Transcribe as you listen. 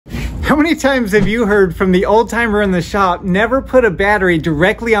How many times have you heard from the old timer in the shop, never put a battery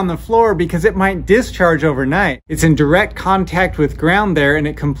directly on the floor because it might discharge overnight? It's in direct contact with ground there and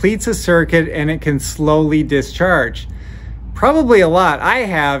it completes a circuit and it can slowly discharge. Probably a lot. I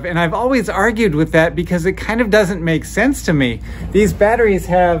have, and I've always argued with that because it kind of doesn't make sense to me. These batteries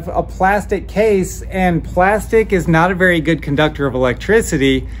have a plastic case and plastic is not a very good conductor of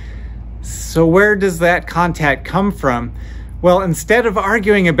electricity. So where does that contact come from? Well, instead of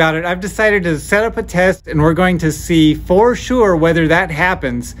arguing about it, I've decided to set up a test and we're going to see for sure whether that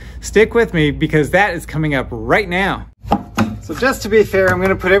happens. Stick with me because that is coming up right now. So just to be fair, I'm going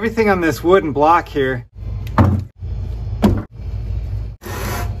to put everything on this wooden block here.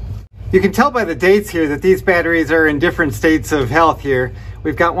 You can tell by the dates here that these batteries are in different states of health here.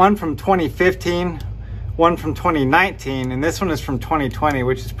 We've got one from 2015, one from 2019, and this one is from 2020,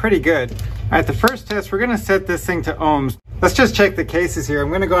 which is pretty good. All right, the first test, we're gonna set this thing to ohms. Let's just check the cases here.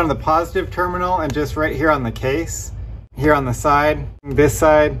 I'm gonna go on the positive terminal and just right here on the case, here on the side, this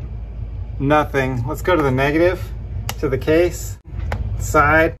side, nothing. Let's go to the negative, to the case,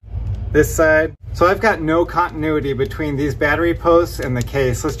 side, this side. So I've got no continuity between these battery posts and the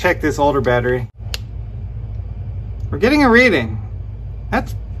case. Let's check this older battery. We're getting a reading.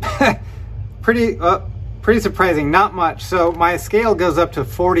 That's pretty surprising, not much. So my scale goes up to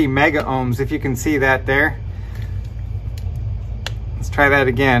 40 mega ohms, if you can see that there. Let's try that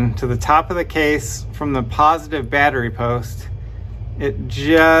again. To the top of the case from the positive battery post, it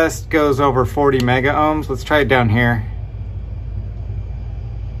just goes over 40 mega ohms. Let's try it down here.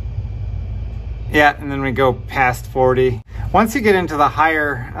 Yeah, and then we go past 40. Once you get into the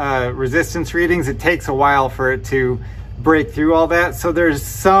higher resistance readings, it takes a while for it to break through all that. So there's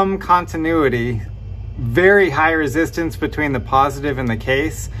some continuity, very high resistance between the positive and the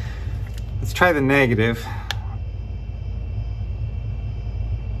case. Let's try the negative.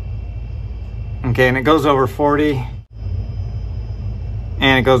 Okay, and it goes over 40.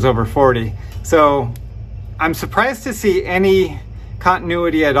 And it goes over 40. So I'm surprised to see any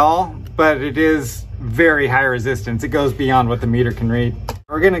continuity at all, but it is very high resistance. It goes beyond what the meter can read.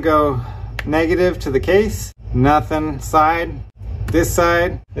 We're gonna go negative to the case, nothing, side, this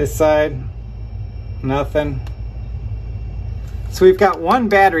side, nothing. So we've got one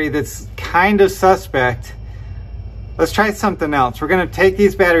battery that's kind of suspect. Let's try something else. We're gonna take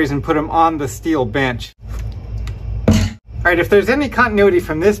these batteries and put them on the steel bench. All right, if there's any continuity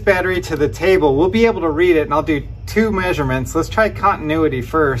from this battery to the table, we'll be able to read it, and I'll do two measurements. Let's try continuity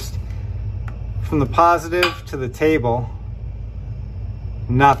first. From the positive to the table,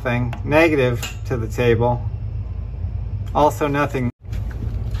 nothing. Negative to the table, also nothing.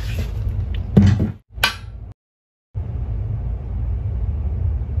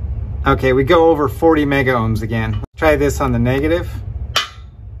 Okay, we go over 40 mega ohms again. Let's try this on the negative.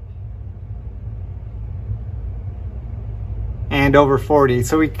 And over 40.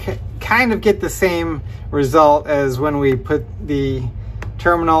 So we kind of get the same result as when we put the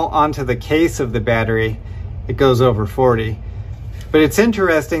terminal onto the case of the battery. It goes over 40. But it's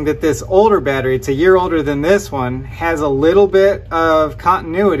interesting that this older battery, it's a year older than this one, has a little bit of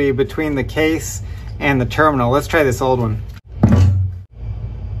continuity between the case and the terminal. Let's try this old one.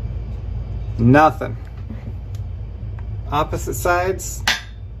 Nothing. Opposite sides.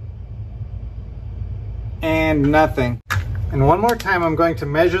 And nothing. And one more time, I'm going to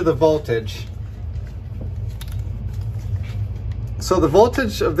measure the voltage. So the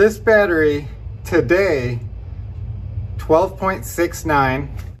voltage of this battery today, 12.69,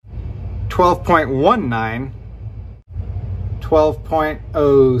 12.19,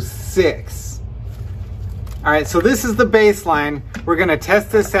 12.06. All right, so this is the baseline. We're gonna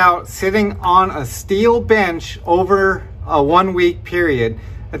test this out sitting on a steel bench over a 1 week period.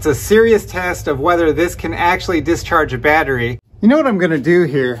 It's a serious test of whether this can actually discharge a battery. You know what I'm gonna do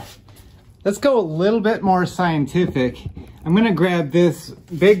here? Let's go a little bit more scientific. I'm gonna grab this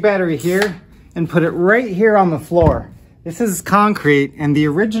big battery here and put it right here on the floor. This is concrete, and the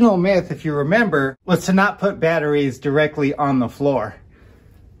original myth, if you remember, was to not put batteries directly on the floor.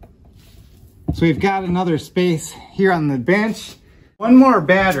 So we've got another space here on the bench. One more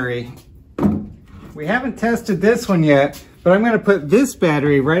battery. We haven't tested this one yet, but I'm gonna put this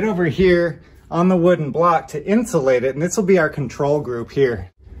battery right over here on the wooden block to insulate it, and this will be our control group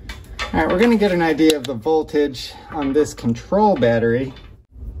here. All right, we're gonna get an idea of the voltage on this control battery.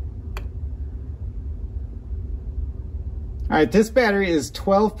 All right, this battery is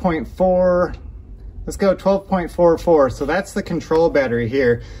 12.4, let's go 12.44. So that's the control battery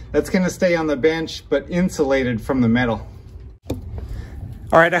here. That's gonna stay on the bench, but insulated from the metal.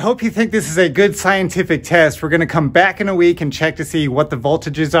 All right, I hope you think this is a good scientific test. We're gonna come back in a week and check to see what the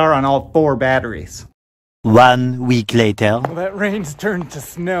voltages are on all 4 batteries. 1 week later. Well, that rain's turned to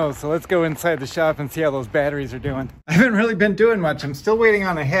snow, so let's go inside the shop and see how those batteries are doing. I haven't really been doing much. I'm still waiting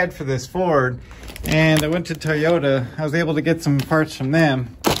on a head for this Ford, and I went to Toyota. I was able to get some parts from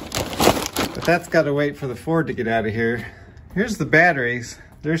them, but that's gotta wait for the Ford to get out of here. Here's the batteries.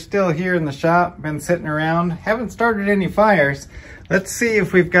 They're still here in the shop, been sitting around, haven't started any fires. Let's see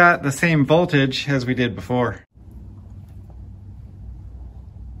if we've got the same voltage as we did before.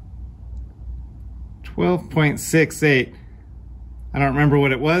 12.68. I don't remember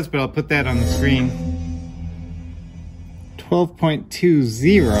what it was, but I'll put that on the screen.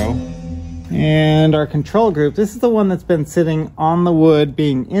 12.20. And our control group, this is the one that's been sitting on the wood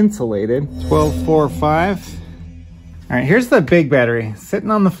being insulated. 12.45. All right, here's the big battery,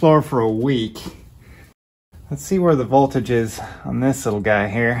 sitting on the floor for a week. Let's see where the voltage is on this little guy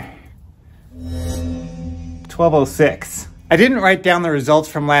here. 1206. I didn't write down the results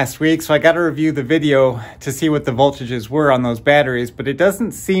from last week, so I got to review the video to see what the voltages were on those batteries, but it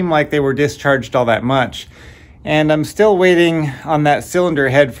doesn't seem like they were discharged all that much. And I'm still waiting on that cylinder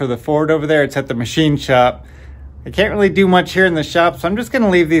head for the Ford over there. It's at the machine shop. I can't really do much here in the shop, so I'm just going to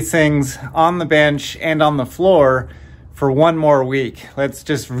leave these things on the bench and on the floor for 1 more week. Let's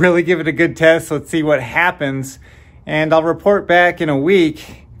just really give it a good test. Let's see what happens. And I'll report back in a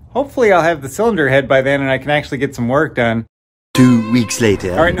week. Hopefully I'll have the cylinder head by then and I can actually get some work done. 2 weeks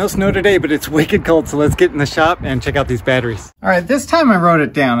later. All right, no snow today, but it's wicked cold, so let's get in the shop and check out these batteries. All right, this time I wrote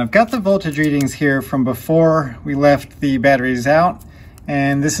it down. I've got the voltage readings here from before we left the batteries out,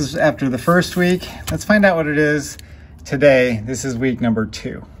 and this is after the first week. Let's find out what it is today. This is week number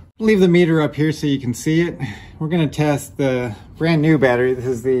 2. Leave the meter up here so you can see it. We're gonna test the brand new battery. This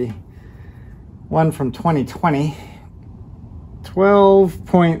is the one from 2020.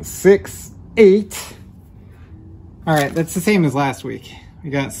 12.68. All right, that's the same as last week. We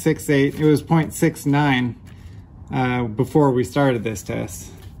got 6.8. It was 0.69 before we started this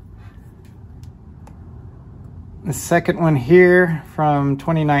test. The second one here from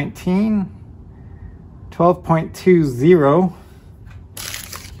 2019, 12.20.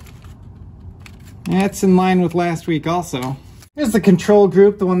 That's in line with last week also. Here's the control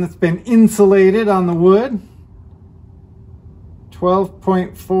group, the one that's been insulated on the wood.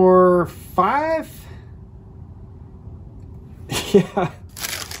 12.45. Yeah,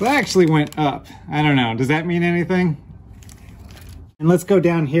 so that actually went up. I don't know, does that mean anything? And let's go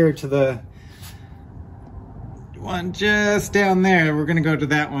down here to the one just down there. We're gonna go to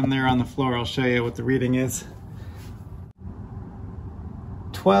that one there on the floor. I'll show you what the reading is.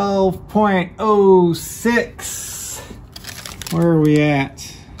 12.06. Where are we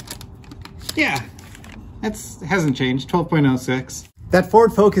at? Yeah, hasn't changed, 12.06. That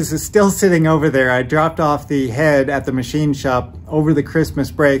Ford Focus is still sitting over there. I dropped off the head at the machine shop over the Christmas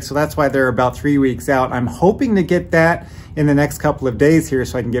break, so that's why they're about 3 weeks out. I'm hoping to get that in the next couple of days here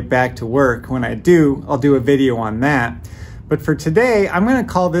so I can get back to work. When I do, I'll do a video on that. But for today, I'm gonna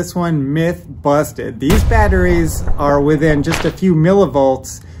call this one Myth Busted. These batteries are within just a few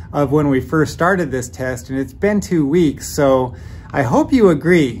millivolts of when we first started this test, and it's been 2 weeks, so I hope you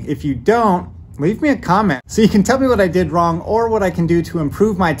agree. If you don't, leave me a comment so you can tell me what I did wrong or what I can do to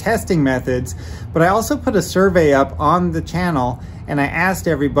improve my testing methods. But I also put a survey up on the channel and I asked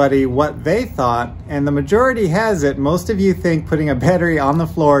everybody what they thought, and the majority has it. Most of you think putting a battery on the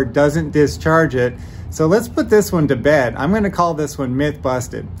floor doesn't discharge it. So let's put this one to bed. I'm gonna call this one Myth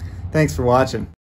Busted. Thanks for watching.